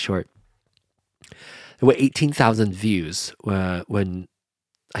story short, there were 18,000 views when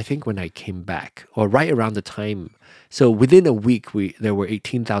I came back, or right around the time. So within a week, there were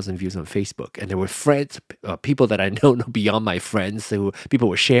 18,000 views on Facebook, and there were friends, people that I know beyond my friends, people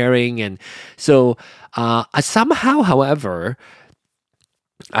were sharing. And so I somehow, however,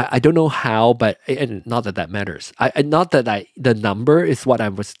 I don't know how, but and not that matters. The number is what I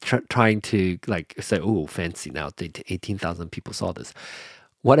was trying to say. Oh, fancy now! 18,000 people saw this.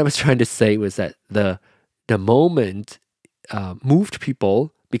 What I was trying to say was that the moment moved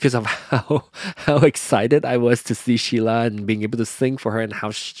people because of how excited I was to see Sheila and being able to sing for her, and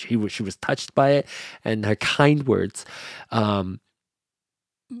how she was touched by it, and her kind words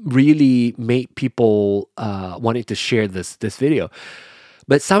really made people wanting to share this video.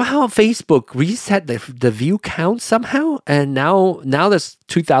 But somehow Facebook reset the view count somehow, and now there's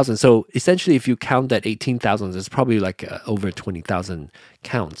 2,000. So essentially, if you count that 18,000, there's probably over 20,000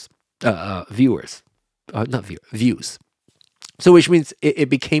 views. So which means it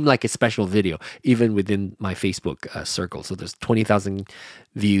became like a special video, even within my Facebook circle. So there's 20,000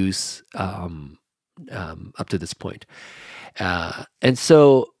 views up to this point. And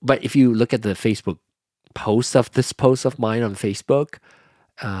so, but if you look at the Facebook post of mine on Facebook,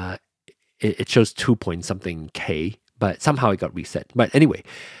 it shows 2-point-something K, but somehow it got reset. But anyway,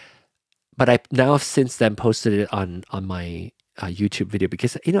 but I now have since then posted it on my YouTube video,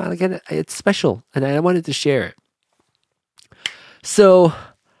 because again, it's special and I wanted to share it. So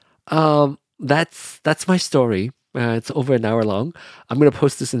that's my story. It's over an hour long. I'm gonna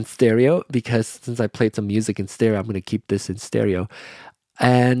post this in stereo, because since I played some music in stereo, I'm gonna keep this in stereo.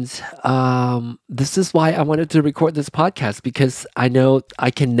 And this is why I wanted to record this podcast, because I know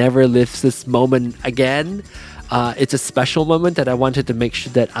I can never live this moment again. It's a special moment that I wanted to make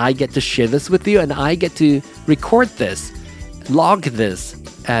sure that I get to share this with you, and I get to record this, log this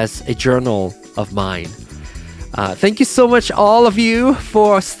as a journal of mine. Thank you so much, all of you,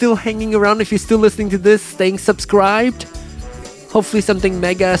 for still hanging around. If you're still listening to this, staying subscribed. Hopefully something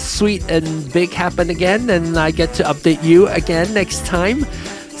mega sweet and big happen again, and I get to update you again next time.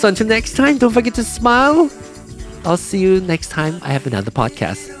 So until next time, don't forget to smile. I'll see you next time I have another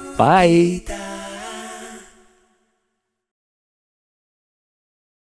podcast. Bye.